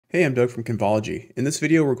Hey, I'm Doug from Convology. In this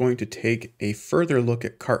video, we're going to take a further look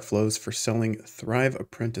at CartFlows for selling Thrive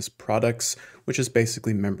Apprentice products, which is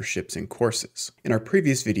basically memberships and courses. In our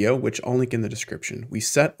previous video, which I'll link in the description, we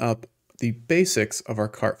set up the basics of our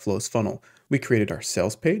CartFlows funnel. We created our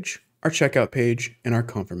sales page, our checkout page, and our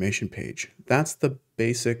confirmation page. That's the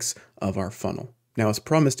basics of our funnel. Now, as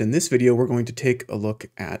promised in this video, we're going to take a look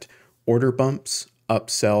at order bumps,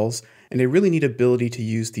 upsells, and a really neat ability to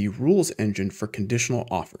use the rules engine for conditional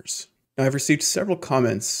offers. Now, I've received several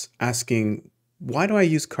comments asking, why do I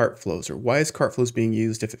use CartFlows, or why is CartFlows being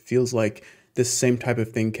used if it feels like this same type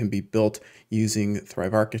of thing can be built using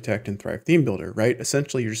Thrive Architect and Thrive Theme Builder, right?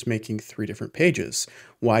 Essentially, you're just making 3 different pages.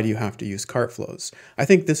 Why do you have to use CartFlows? I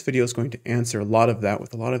think this video is going to answer a lot of that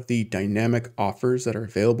with a lot of the dynamic offers that are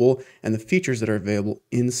available and the features that are available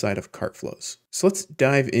inside of CartFlows. So let's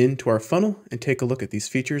dive into our funnel and take a look at these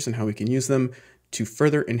features and how we can use them to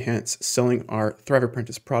further enhance selling our Thrive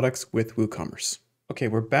Apprentice products with WooCommerce. Okay,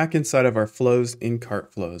 we're back inside of our flows in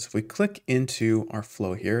CartFlows. If we click into our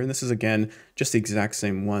flow here, and this is again, just the exact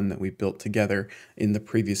same one that we built together in the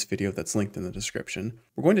previous video that's linked in the description,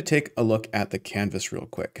 we're going to take a look at the canvas real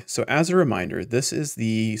quick. So as a reminder, this is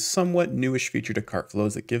the somewhat newish feature to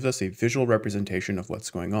CartFlows that gives us a visual representation of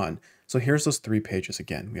what's going on. So here's those 3 pages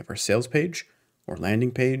again. We have our sales page, or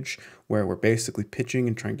landing page, where we're basically pitching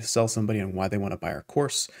and trying to sell somebody on why they want to buy our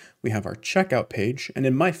course. We have our checkout page, and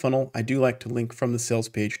in my funnel, I do like to link from the sales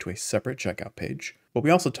page to a separate checkout page. But we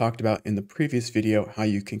also talked about in the previous video how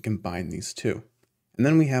you can combine these two. And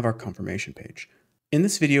then we have our confirmation page. In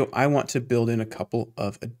this video, I want to build in a couple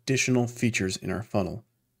of additional features in our funnel.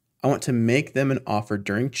 I want to make them an offer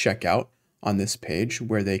during checkout on this page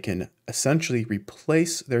where they can essentially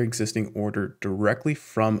replace their existing order directly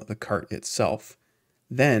from the cart itself.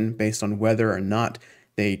 Then, based on whether or not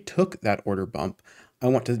they took that order bump, I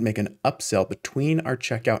want to make an upsell between our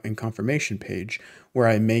checkout and confirmation page where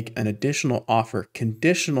I make an additional offer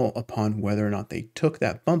conditional upon whether or not they took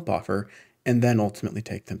that bump offer and then ultimately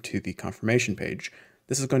take them to the confirmation page.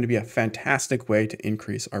 This is going to be a fantastic way to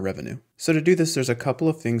increase our revenue. So to do this, there's a couple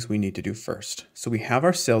of things we need to do first. So we have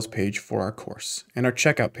our sales page for our course and our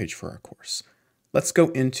checkout page for our course. Let's go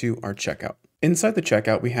into our checkout. Inside the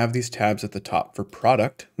checkout, we have these tabs at the top for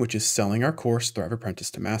product, which is selling our course Thrive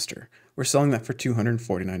Apprentice to Master. We're selling that for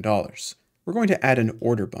 $249. We're going to add an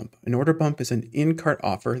order bump. An order bump is an in-cart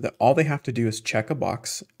offer that all they have to do is check a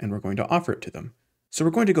box and we're going to offer it to them. So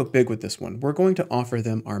we're going to go big with this one. We're going to offer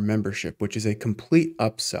them our membership, which is a complete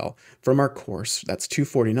upsell from our course. That's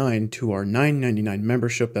 $249 to our $999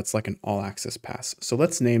 membership. That's like an all access pass. So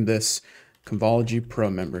let's name this Convology Pro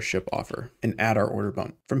membership offer and add our order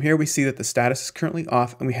bump. From here, we see that the status is currently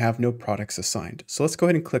off and we have no products assigned. So let's go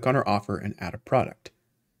ahead and click on our offer and add a product.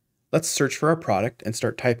 Let's search for our product and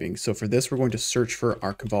start typing. So for this, we're going to search for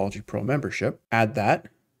our Convology Pro membership, add that,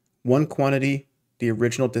 1 quantity, the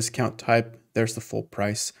original discount type, there's the full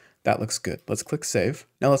price. That looks good. Let's click save.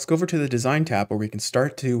 Now let's go over to the design tab where we can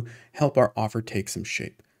start to help our offer take some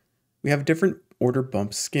shape. We have different order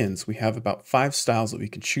bump skins. We have about 5 styles that we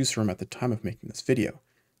can choose from at the time of making this video.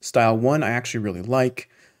 Style 1, I actually really like.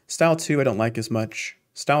 Style 2, I don't like as much.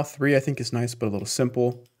 Style 3, I think is nice, but a little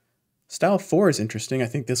simple. Style 4 is interesting. I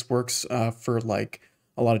think this works for like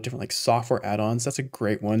a lot of different like software add-ons. That's a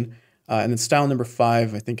great one. And then style number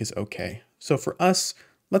 5, I think is okay. So for us,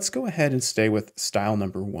 let's go ahead and stay with style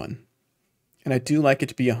number 1. And I do like it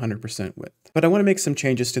to be 100% width. But I want to make some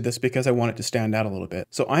changes to this because I want it to stand out a little bit.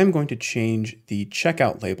 So I'm going to change the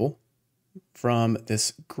checkout label from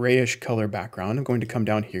this grayish color background. I'm going to come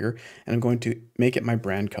down here and I'm going to make it my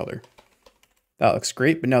brand color. That looks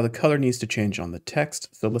great, but now the color needs to change on the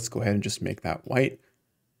text. So let's go ahead and just make that white.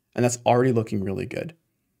 And that's already looking really good.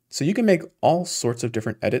 So you can make all sorts of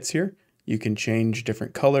different edits here. You can change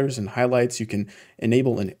different colors and highlights. You can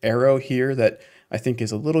enable an arrow here that I think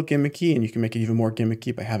is a little gimmicky, and you can make it even more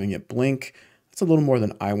gimmicky by having it blink. That's a little more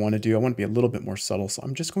than I want to do. I want to be a little bit more subtle, so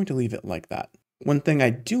I'm just going to leave it like that. One thing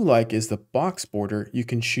I do like is the box border. You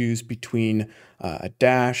can choose between a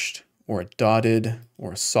dashed or a dotted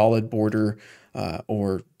or a solid border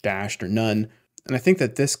or dashed or none. And I think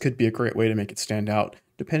that this could be a great way to make it stand out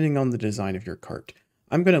depending on the design of your cart.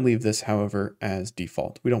 I'm going to leave this, however, as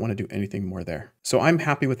default. We don't want to do anything more there. So I'm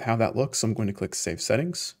happy with how that looks. So I'm going to click Save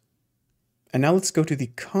Settings. And now let's go to the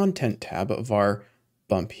Content tab of our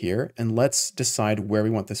bump here, and let's decide where we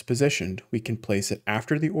want this positioned. We can place it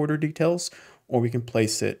after the order details, or we can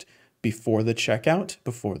place it before the checkout,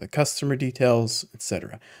 before the customer details,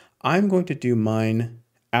 etc. I'm going to do mine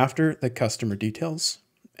after the customer details,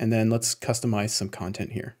 and then let's customize some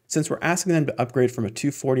content here. Since we're asking them to upgrade from a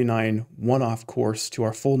 $249 one-off course to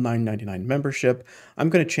our full $9.99 membership, I'm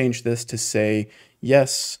going to change this to say,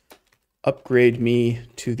 yes, upgrade me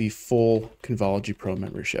to the full Convology Pro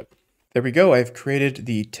membership. There we go. I've created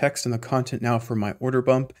the text and the content now for my order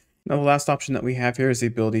bump. Now the last option that we have here is the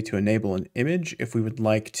ability to enable an image. If we would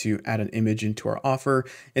like to add an image into our offer,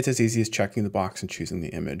 it's as easy as checking the box and choosing the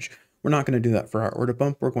image. We're not going to do that for our order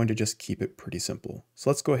bump. We're going to just keep it pretty simple. So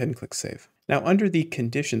let's go ahead and click save. Now under the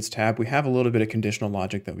conditions tab, we have a little bit of conditional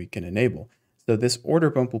logic that we can enable. So this order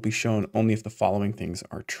bump will be shown only if the following things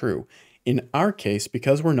are true. In our case,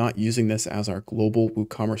 because we're not using this as our global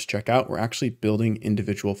WooCommerce checkout, we're actually building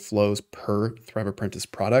individual flows per Thrive Apprentice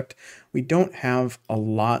product. We don't have a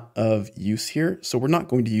lot of use here, so we're not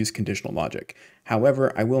going to use conditional logic.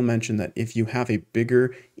 However, I will mention that if you have a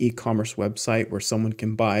bigger e-commerce website where someone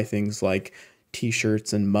can buy things like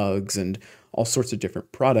t-shirts and mugs and all sorts of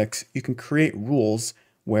different products, you can create rules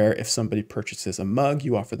where if somebody purchases a mug,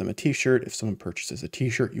 you offer them a t-shirt. If someone purchases a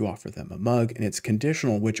t-shirt, you offer them a mug, and it's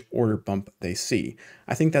conditional which order bump they see.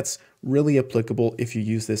 I think that's really applicable if you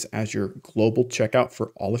use this as your global checkout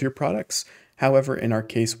for all of your products. However, in our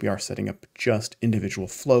case, we are setting up just individual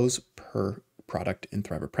flows per product in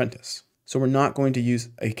Thrive Apprentice. So we're not going to use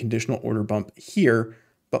a conditional order bump here,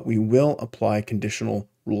 but we will apply conditional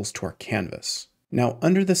rules to our canvas. Now,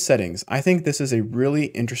 under the settings, I think this is a really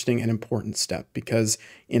interesting and important step because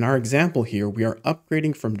in our example here, we are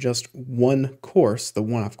upgrading from just one course, the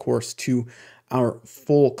one-off course, to our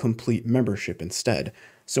full complete membership instead.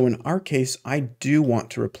 So in our case, I do want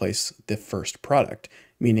to replace the first product,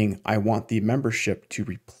 meaning I want the membership to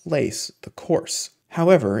replace the course.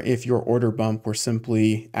 However, if your order bump were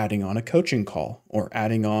simply adding on a coaching call or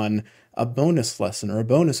adding on a bonus lesson or a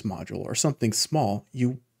bonus module or something small,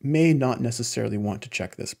 you may not necessarily want to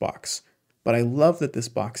check this box. But I love that this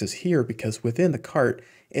box is here because within the cart,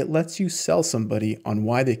 it lets you sell somebody on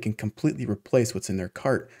why they can completely replace what's in their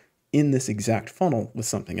cart in this exact funnel with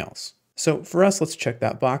something else. So for us, let's check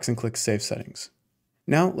that box and click Save Settings.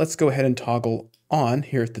 Now let's go ahead and toggle on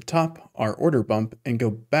here at the top our order bump and go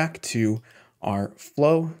back to our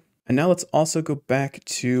flow. And now let's also go back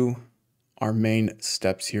to our main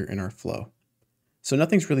steps here in our flow. So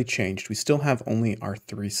nothing's really changed. We still have only our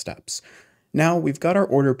 3 steps. Now we've got our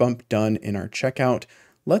order bump done in our checkout.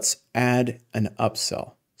 Let's add an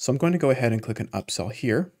upsell. So I'm going to go ahead and click an upsell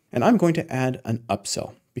here, and I'm going to add an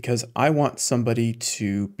upsell because I want somebody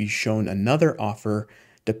to be shown another offer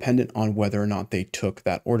dependent on whether or not they took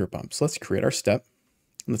that order bump. So let's create our step.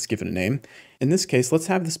 Let's give it a name. In this case, let's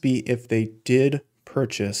have this be if they did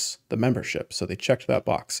purchase the membership. So they checked that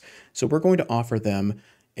box. So we're going to offer them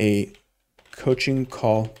a coaching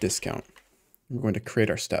call discount. We're going to create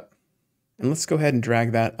our step. And let's go ahead and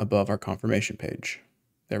drag that above our confirmation page.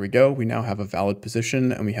 There we go. We now have a valid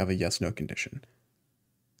position and we have a yes/no condition.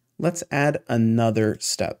 Let's add another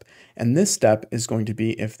step. And this step is going to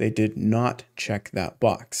be if they did not check that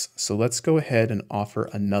box. So let's go ahead and offer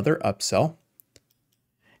another upsell.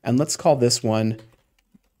 And let's call this one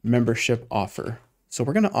membership offer. So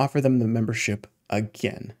we're going to offer them the membership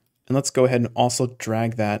again. And let's go ahead and also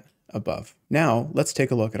drag that above. Now let's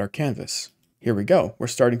take a look at our canvas. Here we go. We're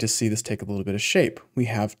starting to see this take a little bit of shape. We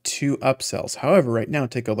have 2 upsells. However, right now,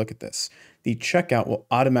 take a look at this. The checkout will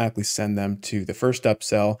automatically send them to the first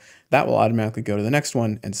upsell. That will automatically go to the next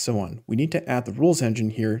one and so on. We need to add the rules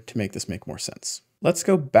engine here to make this make more sense. Let's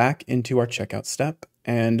go back into our checkout step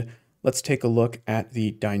and let's take a look at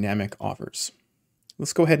the dynamic offers.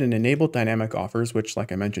 Let's go ahead and enable dynamic offers, which,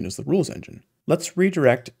 like I mentioned, is the rules engine. Let's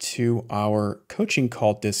redirect to our coaching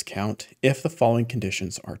call discount if the following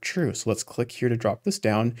conditions are true. So let's click here to drop this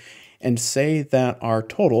down and say that our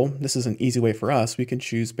total, this is an easy way for us, we can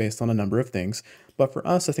choose based on a number of things, but for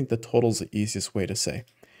us, I think the total is the easiest way to say.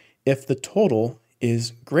 If the total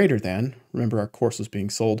is greater than, remember our course was being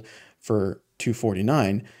sold for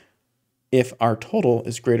 $249, if our total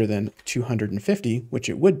is greater than 250, which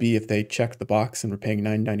it would be if they checked the box and were paying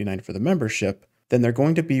 $9.99 for the membership, then they're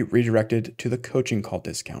going to be redirected to the coaching call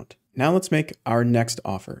discount. Now let's make our next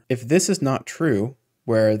offer. If this is not true,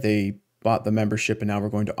 where they bought the membership and now we're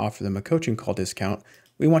going to offer them a coaching call discount,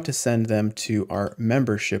 we want to send them to our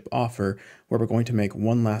membership offer where we're going to make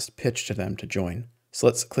one last pitch to them to join. So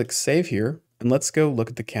let's click save here and let's go look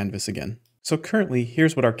at the canvas again. So currently,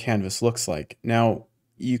 here's what our canvas looks like. Now,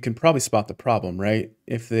 you can probably spot the problem, right?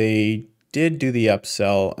 If they did do the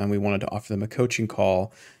upsell and we wanted to offer them a coaching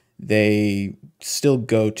call, they still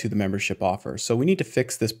go to the membership offer. So we need to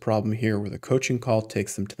fix this problem here where the coaching call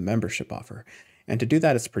takes them to the membership offer. And to do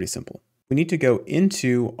that, it's pretty simple. We need to go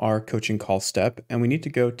into our coaching call step and we need to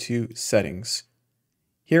go to settings.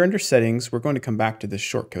 Here under settings, we're going to come back to this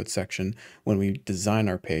shortcode section when we design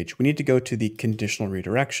our page. We need to go to the conditional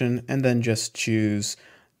redirection and then just choose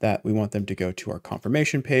that we want them to go to our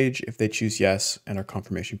confirmation page if they choose yes, and our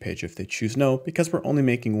confirmation page if they choose no, because we're only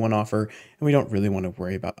making one offer and we don't really want to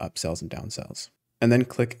worry about upsells and downsells. And then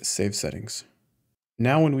click Save Settings.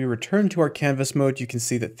 Now when we return to our canvas mode, you can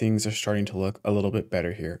see that things are starting to look a little bit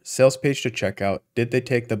better here. Sales page to checkout. Did they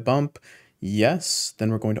take the bump? Yes. Then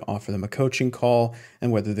we're going to offer them a coaching call,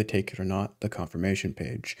 and whether they take it or not, the confirmation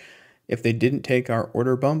page. If they didn't take our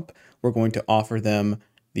order bump, we're going to offer them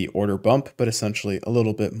the order bump, but essentially a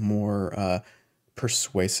little bit more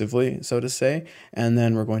persuasively, so to say. And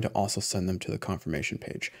then we're going to also send them to the confirmation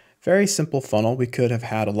page. Very simple funnel. We could have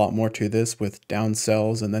had a lot more to this with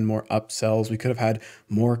downsells and then more upsells. We could have had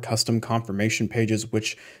more custom confirmation pages,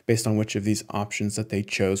 which based on which of these options that they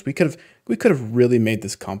chose. We could have really made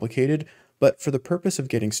this complicated, but for the purpose of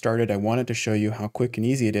getting started, I wanted to show you how quick and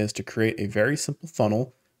easy it is to create a very simple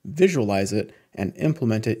funnel, visualize it, and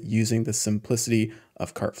implement it using the simplicity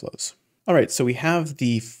of CartFlows. All right, so we have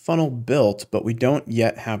the funnel built, but we don't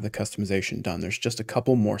yet have the customization done. There's just a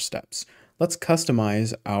couple more steps. Let's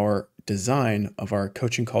customize our design of our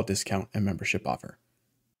coaching call discount and membership offer.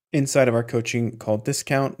 Inside of our coaching call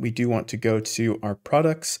discount, we do want to go to our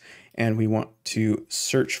products and we want to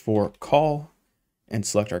search for call and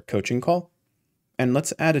select our coaching call. And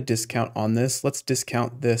let's add a discount on this. Let's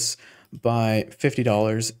discount this by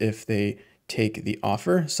 $50 if they take the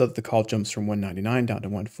offer so that the call jumps from $199 down to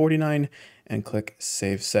 $149, and click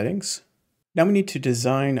Save Settings. Now we need to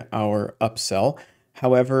design our upsell.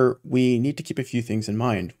 However, we need to keep a few things in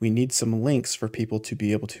mind. We need some links for people to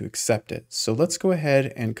be able to accept it. So let's go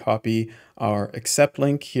ahead and copy our accept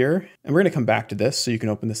link here. And we're going to come back to this. So you can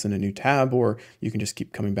open this in a new tab, or you can just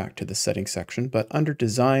keep coming back to the settings section. But under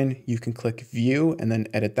design, you can click view and then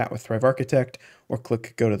edit that with Thrive Architect, or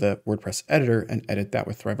click go to the WordPress editor and edit that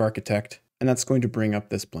with Thrive Architect. And that's going to bring up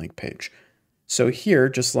this blank page. So here,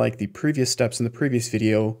 just like the previous steps in the previous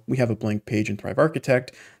video, we have a blank page in Thrive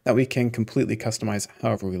Architect that we can completely customize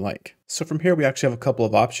however we like. So from here, we actually have a couple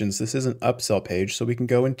of options. This is an upsell page, so we can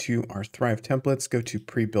go into our Thrive templates, go to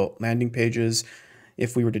pre-built landing pages.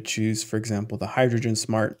 If we were to choose, for example, the Hydrogen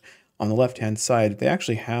Smart, on the left-hand side, they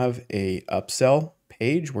actually have a upsell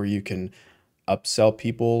page where you can upsell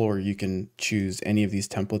people, or you can choose any of these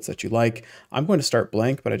templates that you like. I'm going to start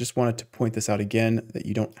blank, but I just wanted to point this out again that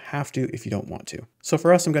you don't have to if you don't want to. So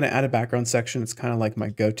for us, I'm going to add a background section. It's kind of like my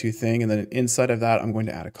go-to thing. And then inside of that, I'm going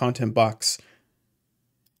to add a content box.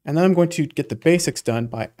 And then I'm going to get the basics done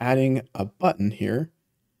by adding a button here.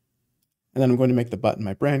 And then I'm going to make the button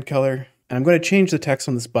my brand color. And I'm going to change the text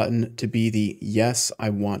on this button to be the yes,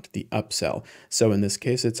 I want the upsell. So in this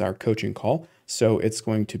case, it's our coaching call. So it's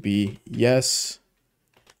going to be yes,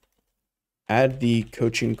 add the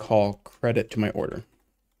coaching call credit to my order.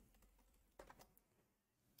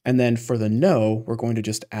 And then for the no, we're going to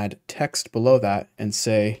just add text below that and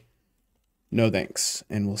say, no thanks.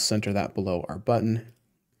 And we'll center that below our button.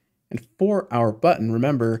 And for our button,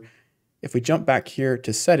 remember, if we jump back here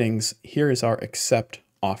to settings, here is our accept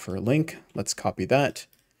offer link. Let's copy that,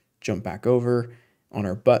 jump back over on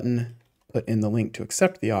our button, put in the link to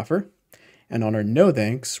accept the offer. And on our no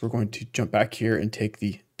thanks, we're going to jump back here and take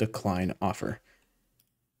the decline offer.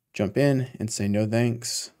 Jump in and say no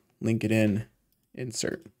thanks, link it in,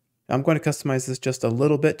 insert. Now I'm going to customize this just a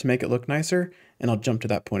little bit to make it look nicer, and I'll jump to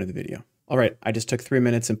that point of the video. All right, I just took 3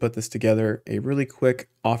 minutes and put this together, a really quick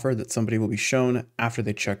offer that somebody will be shown after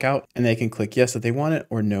they check out, and they can click yes that they want it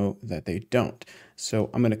or no that they don't. So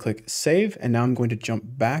I'm going to click save, and now I'm going to jump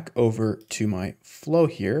back over to my flow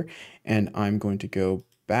here, and I'm going to go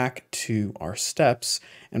back to our steps,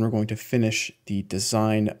 and we're going to finish the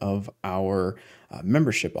design of our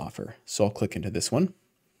membership offer. So I'll click into this one.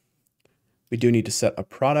 We do need to set a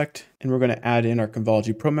product, and we're going to add in our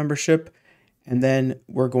Convology Pro membership. And then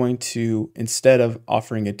we're going to, instead of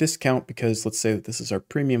offering a discount, because let's say that this is our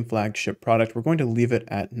premium flagship product, we're going to leave it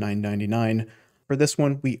at $9.99. For this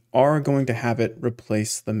one, we are going to have it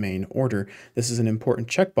replace the main order. This is an important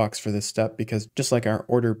checkbox for this step because just like our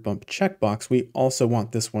order bump checkbox, we also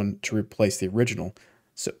want this one to replace the original.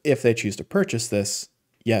 So if they choose to purchase this,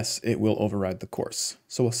 yes, it will override the course.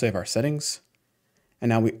 So we'll save our settings. And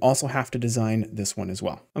now we also have to design this one as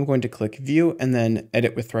well. I'm going to click view and then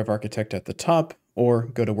edit with Thrive Architect at the top, or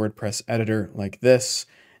go to WordPress editor like this,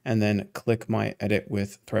 and then click my edit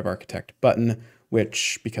with Thrive Architect button,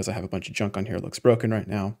 which because I have a bunch of junk on here looks broken right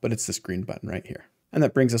now, but it's this green button right here. And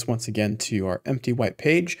that brings us once again to our empty white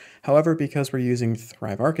page. However, because we're using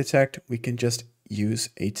Thrive Architect, we can just use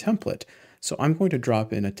a template. So I'm going to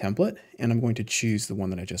drop in a template and I'm going to choose the one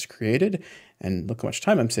that I just created. And look how much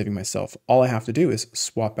time I'm saving myself. All I have to do is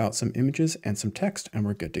swap out some images and some text and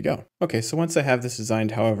we're good to go. Okay, so once I have this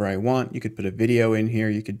designed however I want, you could put a video in here,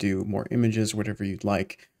 you could do more images, whatever you'd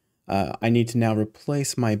like. I need to now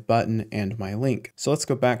replace my button and my link. So let's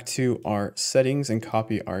go back to our settings and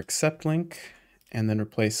copy our accept link and then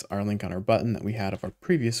replace our link on our button that we had of our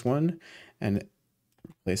previous one and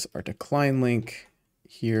replace our decline link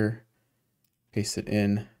here, paste it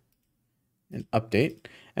in and update.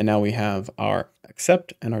 And now we have our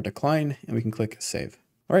accept and our decline and we can click save.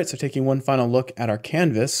 All right, so taking one final look at our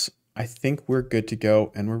canvas, I think we're good to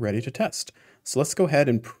go and we're ready to test. So let's go ahead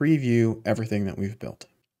and preview everything that we've built.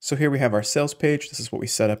 So here we have our sales page. This is what we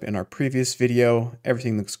set up in our previous video.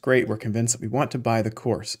 Everything looks great. We're convinced that we want to buy the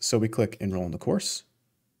course. So we click enroll in the course.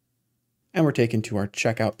 And we're taken to our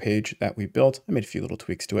checkout page that we built. I made a few little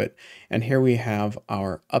tweaks to it. And here we have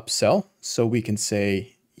our upsell. So we can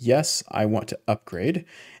say, yes, I want to upgrade.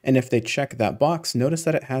 And if they check that box, notice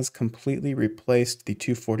that it has completely replaced the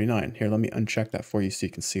 $249. Here, let me uncheck that for you so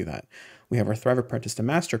you can see that. We have our Thrive Apprentice to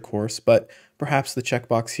Master course, but perhaps the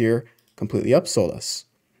checkbox here completely upsold us.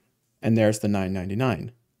 And there's the $9.99.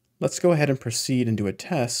 Let's go ahead and proceed and do a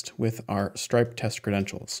test with our Stripe test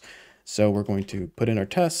credentials. So we're going to put in our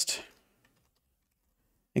test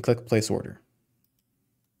and click place order.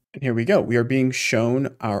 And here we go. We are being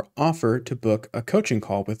shown our offer to book a coaching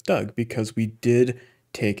call with Doug because we did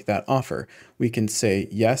take that offer. We can say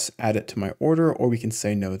yes, add it to my order, or we can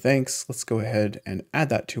say no thanks. Let's go ahead and add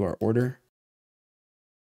that to our order.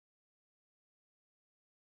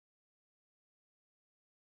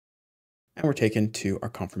 And we're taken to our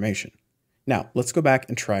confirmation. Now let's go back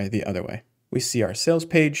and try the other way. We see our sales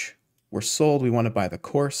page, we're sold, we want to buy the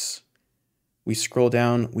course. We scroll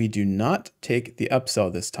down, we do not take the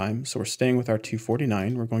upsell this time, so we're staying with our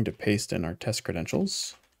 $249. We're going to paste in our test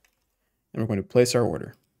credentials and we're going to place our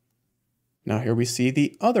order. Now here we see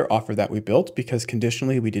the other offer that we built because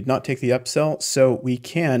conditionally we did not take the upsell, so we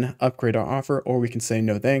can upgrade our offer or we can say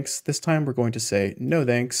no thanks. This time we're going to say no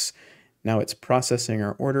thanks. Now it's processing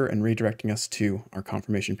our order and redirecting us to our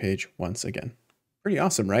confirmation page once again. Pretty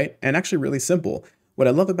awesome, right? And actually really simple. What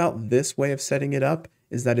I love about this way of setting it up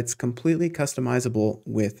is that it's completely customizable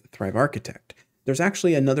with Thrive Architect. There's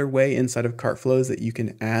actually another way inside of CartFlows that you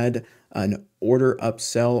can add an order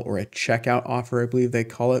upsell or a checkout offer, I believe they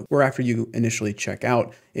call it, where after you initially check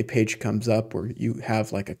out, a page comes up where you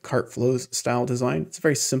have like a CartFlows style design. It's a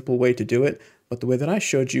very simple way to do it, but the way that I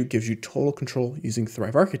showed you gives you total control using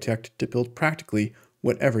Thrive Architect to build practically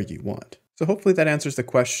whatever you want. So hopefully that answers the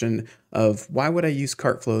question of why would I use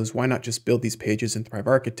CartFlows? Why not just build these pages in Thrive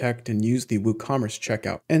Architect and use the WooCommerce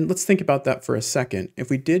checkout? And let's think about that for a second. If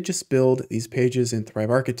we did just build these pages in Thrive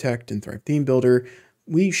Architect and Thrive Theme Builder,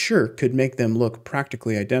 we sure could make them look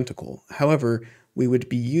practically identical. However, we would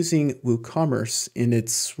be using WooCommerce in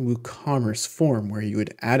its WooCommerce form where you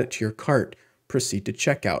would add it to your cart, proceed to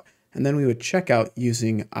checkout, and then we would check out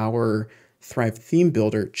using our Thrive Theme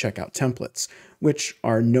Builder checkout templates, which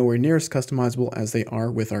are nowhere near as customizable as they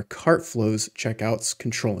are with our CartFlows checkouts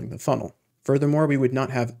controlling the funnel. Furthermore, we would not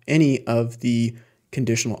have any of the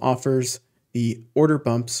conditional offers, the order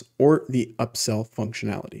bumps, or the upsell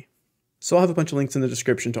functionality. So I'll have a bunch of links in the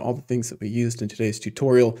description to all the things that we used in today's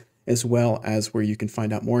tutorial, as well as where you can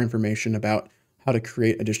find out more information about how to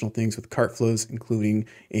create additional things with CartFlows, including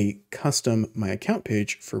a custom My Account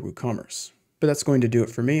page for WooCommerce. But that's going to do it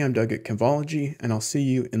for me. I'm Doug at Convology, and I'll see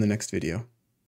you in the next video.